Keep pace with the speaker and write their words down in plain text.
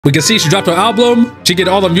We can see she dropped her album. She get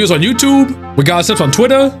all the views on YouTube. We got tips on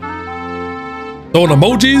Twitter. Throwing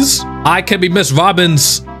emojis. I can be Miss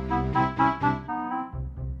Robbins.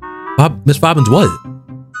 Miss Robbins what?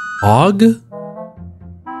 Dog?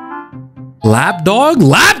 Lap dog?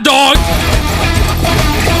 Lap dog?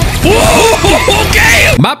 Whoa,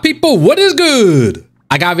 okay. My people, what is good?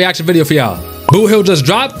 I got a reaction video for y'all. Boothill just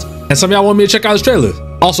dropped, and some of y'all want me to check out his trailer.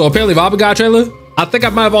 Also, apparently Robin got a trailer. I think I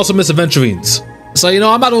might have also missed Aventurines. So, you know,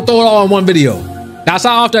 I'm about to throw it all in one video. That's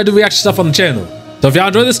how often I do reaction stuff on the channel. So if y'all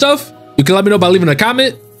enjoy this stuff, you can let me know by leaving a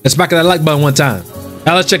comment and smacking that like button one time.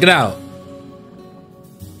 Now let's check it out.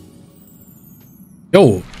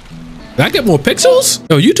 Yo, did I get more pixels?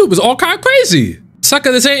 Yo, YouTube is all kind of crazy.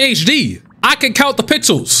 Sucker, this ain't HD. I can count the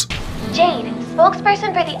pixels. Jade,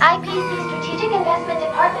 spokesperson for the IPC Strategic Investment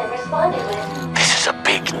Department, responded with, "This is a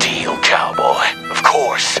big deal, Cowboy. Of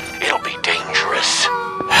course, it'll be dangerous."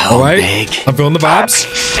 How all right, big? I'm feeling the vibes.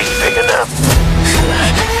 IPC big enough.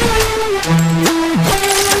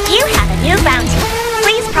 You have a new bounty.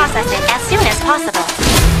 Please process it as soon as possible.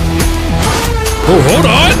 Oh, hold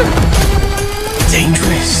on.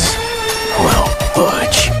 Dangerous? Well,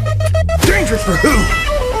 fudge. Dangerous for who?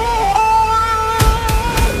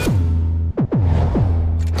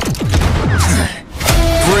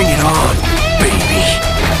 Bring it on, baby.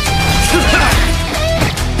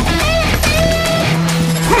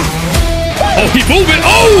 Oh, he moving.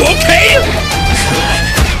 Oh, okay.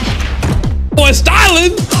 Boy,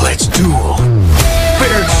 styling. Let's duel.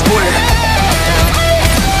 Fair and square.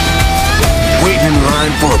 Waiting in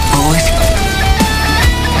line for a bullet?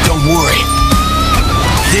 Don't worry.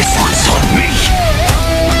 This one's on me.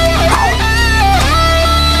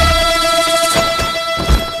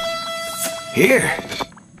 Here,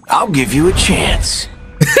 I'll give you a chance.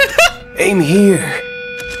 Aim here.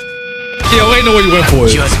 Yo, ain't no way you went for it.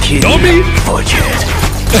 Just kidding. Don't be. Fudgehead.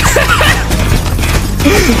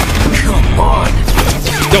 Come on.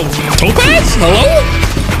 Yo, Topaz? Hello?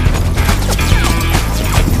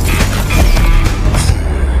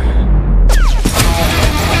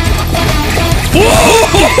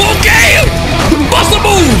 Whoa, okay! Bust the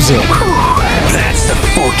moves! That's the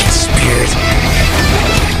forking spirit.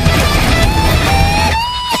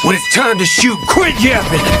 When it's time to shoot, quit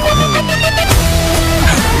yapping!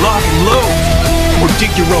 Lock and load, or dig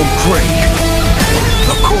your own grave.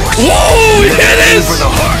 Of course. Whoa, it is! For the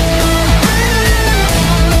heart.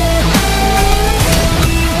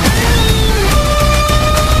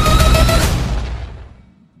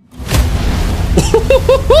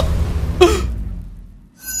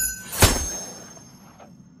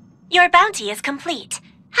 Your bounty is complete.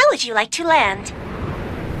 How would you like to land?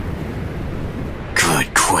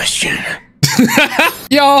 Good question.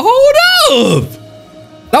 Yo, hold up!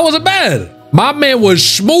 That wasn't bad. My man was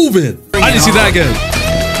schmoving. I didn't see that again.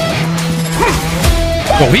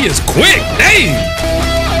 Oh, he is quick. Dang.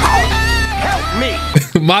 Help me.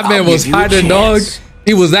 My man was hiding, dog.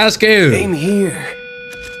 He was that scared. Aim here.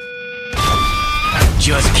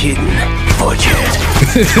 Just kidding, Fudgehead.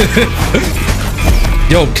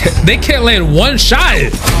 Yo, they can't land one shot.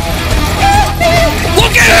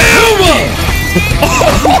 Look at him!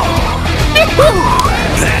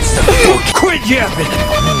 That's the fuck. Quit yapping.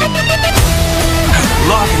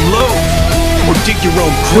 Lock and load, or dig your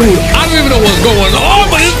own grave. I don't even know what's going on,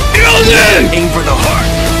 but it's building. Aim for the heart.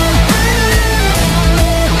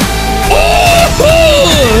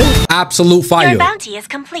 Oh! Absolute fire. Your bounty is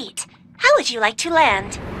complete. How would you like to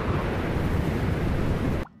land?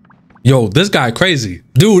 Yo, this guy crazy.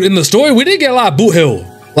 Dude, in the story, we didn't get a lot of Boothill,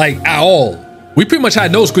 like, at all. We pretty much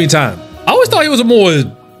had no screen time. I always thought he was a more,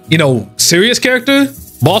 you know, serious character,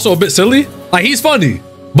 but also a bit silly. Like, he's funny,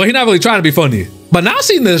 but he's not really trying to be funny. But now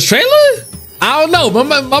seeing this trailer, I don't know.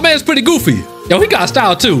 My man's pretty goofy. Yo, he got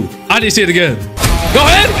style, too. I need to see it again. Go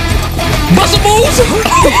ahead. Muscle moves.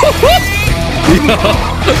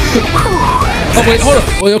 Oh, wait, hold on.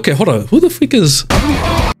 Wait, okay, hold on. Who the freak is...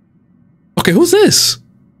 Okay, who's this?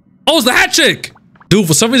 Oh, it's the hat chick. Dude,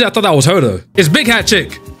 for some reason, I thought that was her. It's Big Hat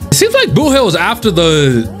Chick. It seems like Boothill is after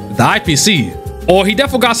the IPC, or he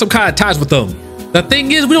definitely got some kind of ties with them. The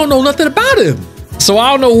thing is, we don't know nothing about him. So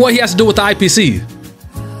I don't know what he has to do with the IPC.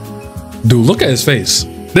 Dude, look at his face.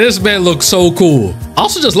 This man looks so cool. I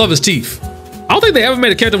also just love his teeth. I don't think they ever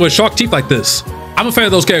made a character with shark teeth like this. I'm a fan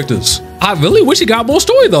of those characters. I really wish he got more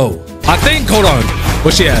story though. I think, hold on.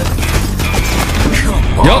 Where's she at?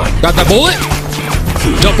 Yup, got that bullet?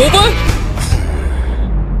 Jump over?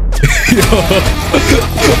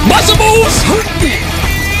 Muscle moves!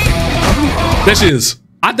 There she is.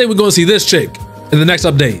 I think we're gonna see this chick in the next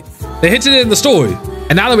update. They hinted it in the story,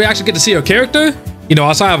 and now that we actually get to see her character, you know,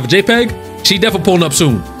 outside of a JPEG, She definitely pulling up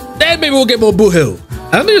soon. Then maybe we'll get more Boothill.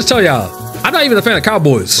 And let me just tell y'all, I'm not even a fan of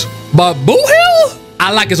Cowboys, but Boothill,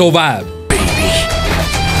 I like his whole vibe.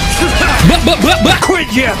 But quit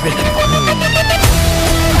yapping.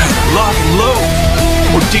 Lock and load,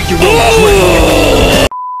 or dig your own grave.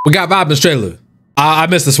 We got Robin's trailer. I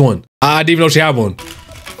missed this one. I didn't even know she had one.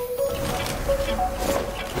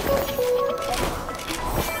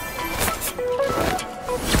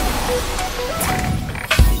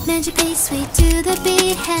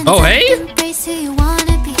 Oh, hey?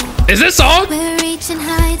 Is this song?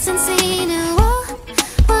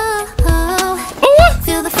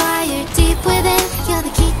 Feel the fire deep within. You're the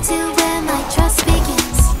key to where my trust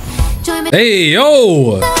begins. Hey,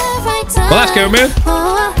 yo. Well, that's cameraman.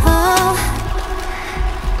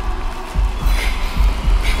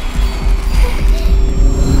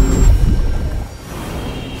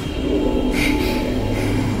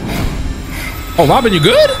 Oh, Robin, you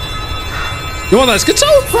good? You want that schizo?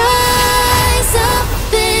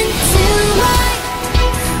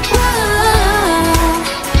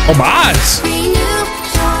 Oh, my eyes.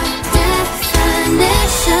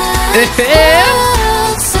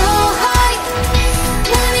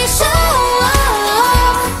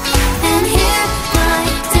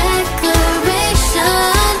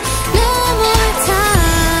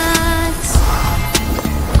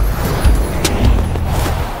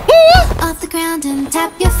 And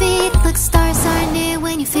tap your feet. Look, stars are near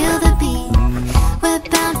when you feel the beat. We're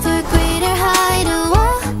bound for a greater height.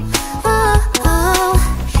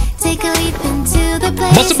 Take a leap into the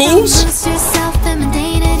place. Bust the moves. Lose yourself in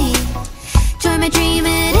mundanity. Join my dream.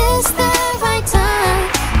 It is the right time.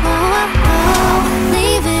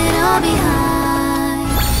 Leave it all behind.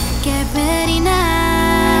 Get ready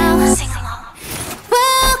now. Sing along.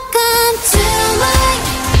 Welcome to my.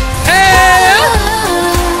 Hey.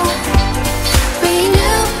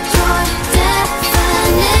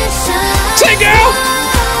 Say, girl.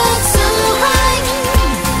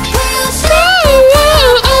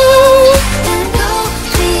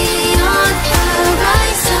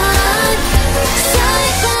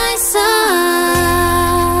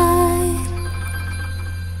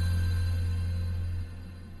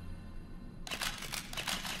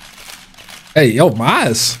 Hey, yo, my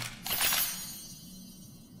eyes.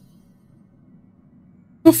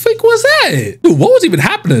 The freak was that? Dude, what was even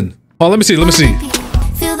happening? Oh, let me see. Feel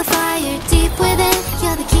the fire deep within.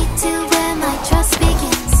 You're the key to where my trust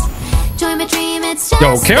begins. Join my dream. It's just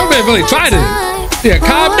yo, Caravan really tried it. Yeah,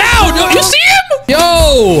 calm down. Yo, you see him? Yo,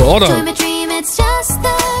 hold on. Join my dream. It's just the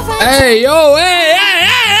right Hey, yo, hey.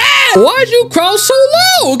 Why'd you crawl so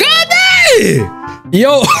low? God dang.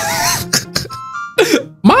 Yo.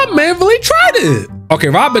 My man really tried it. Okay,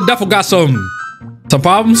 Robin definitely got some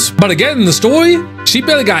problems. But again, in the story, she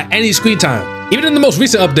barely got any screen time. Even in the most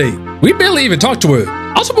recent update, we barely even talked to her.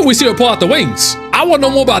 Also, when we see her pull out the wings, I want to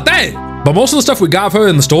know more about that. But most of the stuff we got of her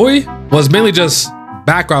in the story was mainly just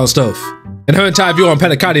background stuff. And her entire view on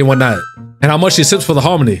Pedicati and whatnot. And how much she sips for the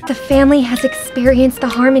harmony. The family has experienced the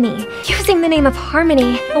harmony. Using the name of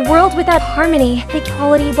harmony, a world without harmony, the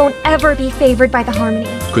equality won't ever be favored by the harmony.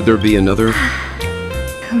 Could there be another?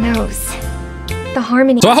 Who knows? The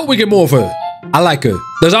harmony. So I hope we get more of her. I like her.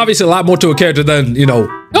 There's obviously a lot more to her character than, you know,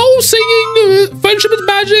 singing, friendship is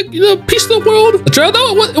magic, peace of the world. The trailer,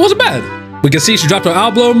 though, it wasn't bad. We can see she dropped her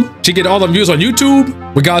album. She get all the views on YouTube.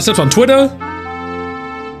 We got her steps on Twitter.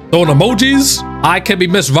 Throwing emojis. I can be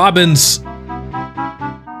Miss Robin's.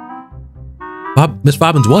 Miss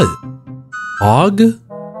Robin's what? Dog?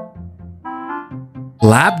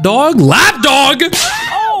 Lap dog? Lap dog?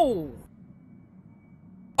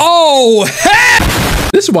 Oh,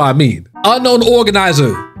 heck! This is what I mean. Unknown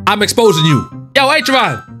organizer. I'm exposing you. Yo,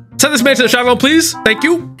 Acheron, send this man to the shotgun, please. Thank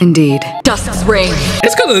you. Indeed. Dusk's reign.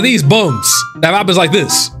 It's because of these bums that Robin's like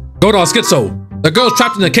this. Going on schizo. The girl's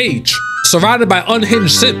trapped in a cage, surrounded by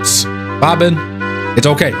unhinged simps. Robin, it's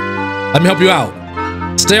okay. Let me help you out.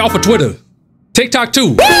 Stay off of Twitter. TikTok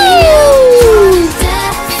too. Woo!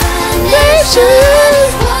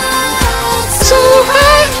 So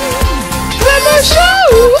high. Let me show.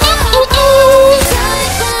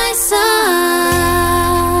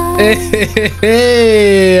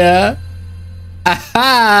 Hey.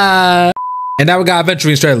 Aha. And now we got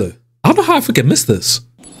Aventurine trailer. I don't know how I freaking missed this.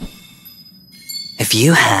 If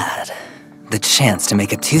you had the chance to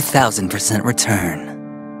make a 2,000% return,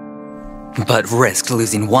 but risked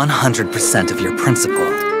losing 100% of your principal,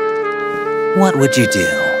 what would you do?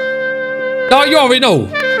 Oh, you already know.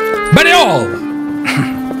 Bet it all.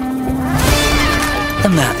 The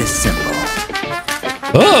math is simple.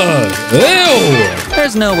 Ew.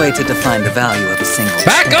 There's no way to define the value of a single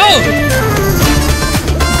Back share. up.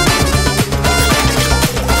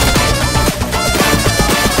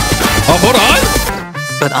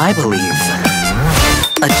 But I believe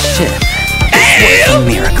a chip is worth a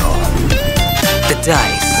miracle. The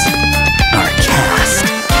dice are cast.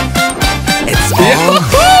 It's all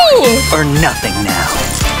or nothing now.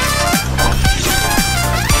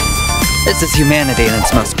 This is humanity in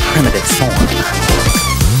its most primitive form.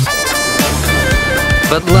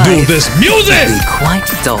 But life this music would be quite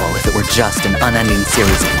dull if it were just an unending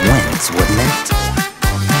series of wins, wouldn't it?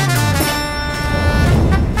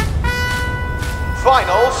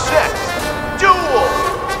 Final set. Duel.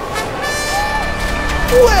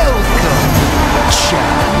 Welcome,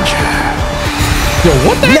 challenger. Yo,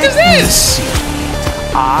 what the heck is this?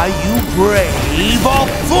 Are you brave or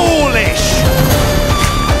foolish?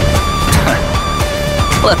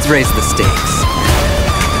 Let's raise the stakes.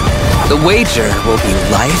 The wager will be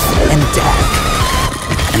life and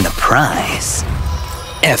death. And the prize,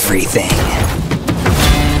 everything.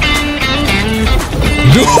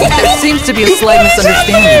 There seems to be a slight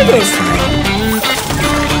misunderstanding.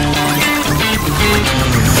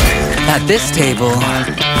 At this table,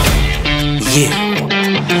 you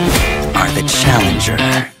are the challenger.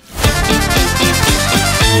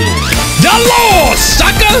 You lost,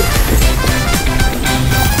 sucker!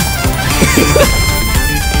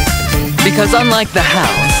 Because unlike the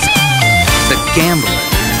house, the gambler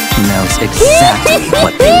knows exactly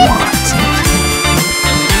what they want.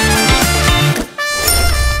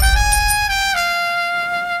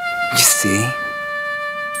 You see?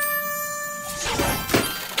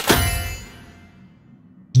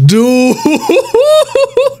 Dude!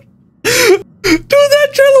 Dude, that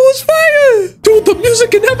trailer was fire! Dude, the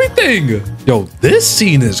music and everything! Yo, this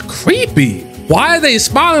scene is creepy. Why are they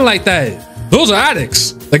smiling like that? Those are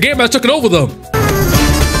addicts. The game has taken over them.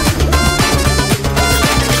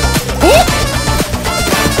 Oh!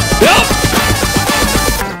 Yep!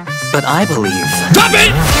 But I believe Drop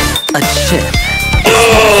it! a chip.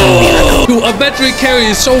 Oh! Dude, Aventurine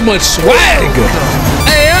carries so much swag.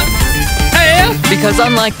 Because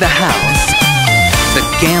unlike the house, the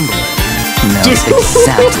gambler knows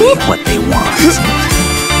exactly what they want.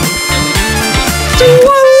 Dude,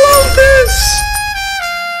 I love this!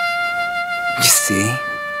 You see?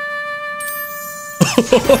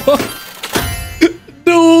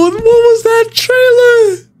 Dude, what was that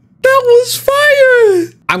trailer? That was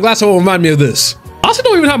fire! I'm glad someone reminded me of this. I also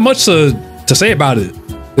don't even have much to say about it.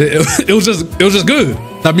 It was just good.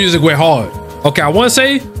 That music went hard. Okay, I want to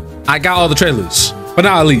say I got all the trailers, but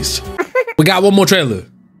not at least. We got one more trailer.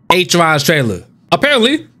 Acheron's trailer.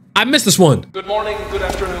 Apparently, I missed this one. Good morning, good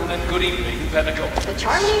afternoon, and good evening, Pentacle. The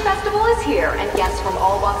Charmony Festival is here, and guests from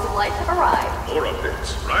all walks of life have arrived. More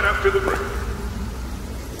updates right after the break.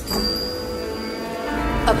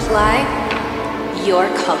 Apply your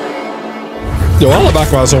color. Yo, I love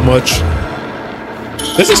Acheron so much.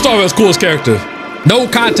 This is Star Rail's coolest character. No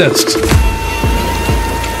contest.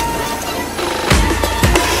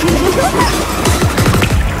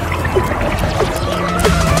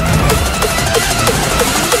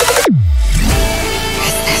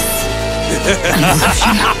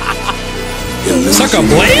 Suck a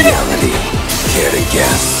blade? Care to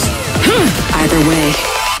guess? Either way,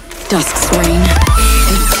 dusk's reign,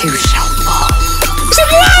 it too shall fall.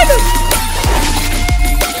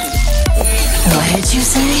 What did you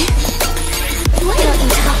say? Why don't you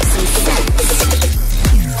talk some sense?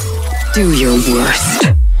 Do your worst.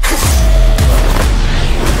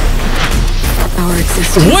 Our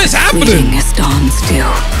existence What is happening? as dawn's dew,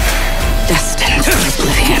 destined for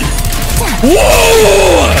oblivion.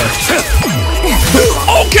 Whoa!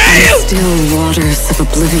 Okay! Still waters of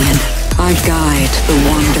oblivion, I guide the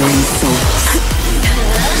wandering souls.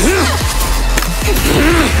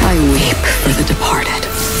 I weep for the departed.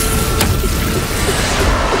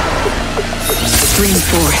 Stream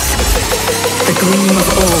forth the gleam of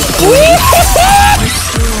old blade.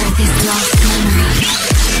 Restore this lost memory.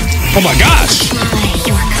 Oh my gosh! Apply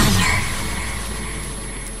your color.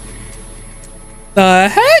 The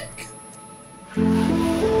heck?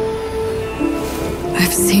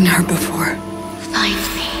 I've seen her before. Find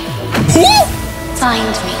me.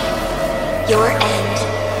 Find me. Your end,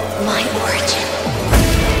 my origin.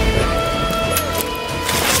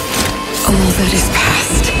 All that is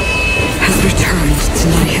past has returned to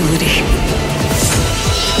nihility.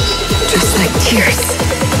 Just like tears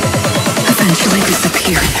eventually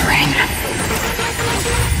disappear in the rain.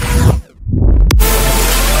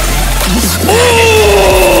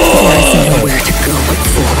 There is nowhere to go but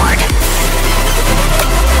forward.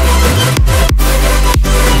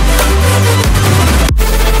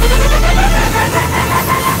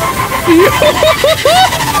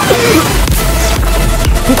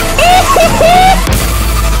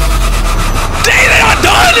 David, I'm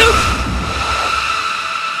done!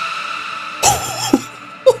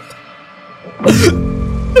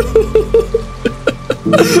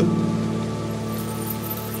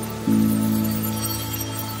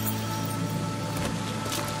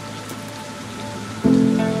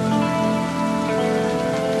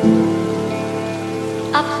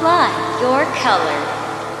 Apply your color.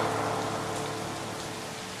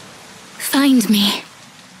 Find me.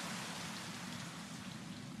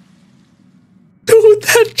 Dude,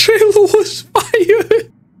 that trailer was fire.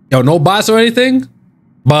 Yo, no bias or anything,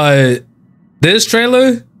 but this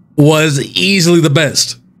trailer was easily the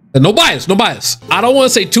best. And no bias, no bias. I don't want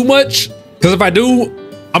to say too much, because if I do,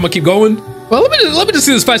 I'm gonna keep going. Well, let me just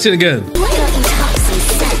see this fight scene again.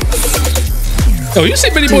 Yo, you see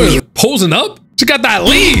Benny Boy posing up? She got that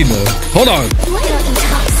lean. Hold on.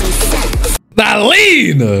 That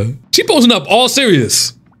lean. She posing up all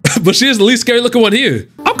serious. But she is the least scary looking one here.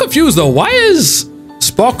 I'm confused though. Why is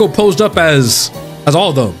Sparkle posed up as all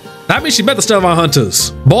of them? That means she met the Stellar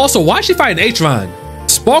Hunters. But also, why is she fighting Acheron?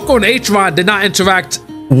 Sparkle and Acheron did not interact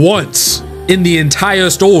once in the entire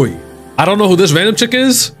story. I don't know who this random chick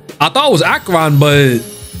is. I thought it was Acheron, but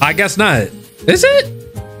I guess not. Is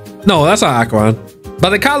it? No, that's not Acheron. But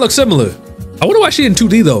they kind of look similar. I wonder why she in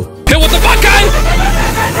 2D though. Hey, what the fuck, guys?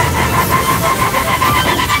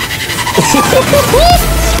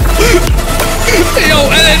 Yo,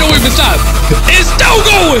 and they don't even stop. It's still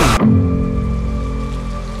going.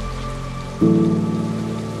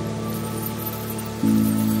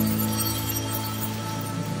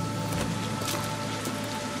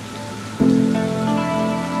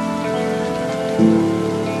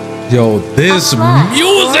 Yo, this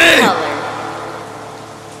music.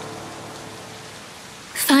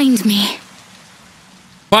 Find me.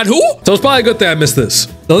 Find who? So it's probably a good thing I missed this.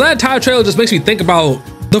 So that entire trailer just makes me think about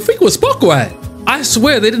the freak was Sparkle at. I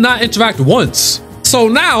swear they did not interact once. So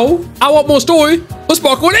now I want more story with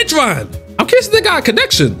Sparkle and Acheron. I'm curious if they got a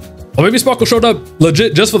connection. Or maybe Sparkle showed up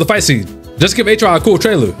legit just for the fight scene. Just to give Acheron a cool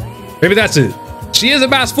trailer. Maybe that's it. She is a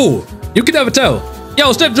masked fool. You can never tell.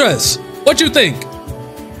 Yo, Stiff Dress, what you think?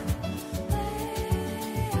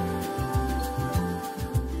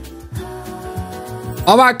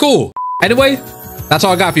 All right, cool. Anyway, that's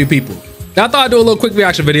all I got for you people. Now I thought I'd do a little quick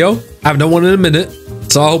reaction video. I haven't done one in a minute,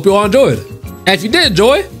 so I hope you all enjoyed. And if you did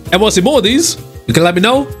enjoy and want to see more of these, you can let me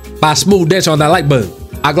know by smooth dancing on that like button.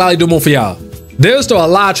 I'll gladly do more for y'all. There's still a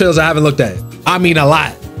lot of trailers I haven't looked at. I mean a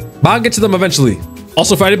lot. But I'll get to them eventually.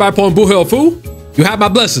 Also, for anybody pulling Boothill Fu, you have my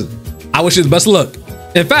blessing. I wish you the best of luck.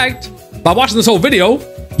 In fact, by watching this whole video,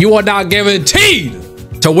 you are now guaranteed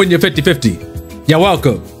to win your 50-50. You're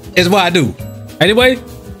welcome. It's what I do. Anyway,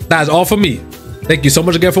 that's all for me. Thank you so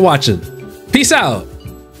much again for watching. Peace out.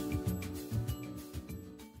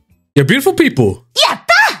 You're beautiful people.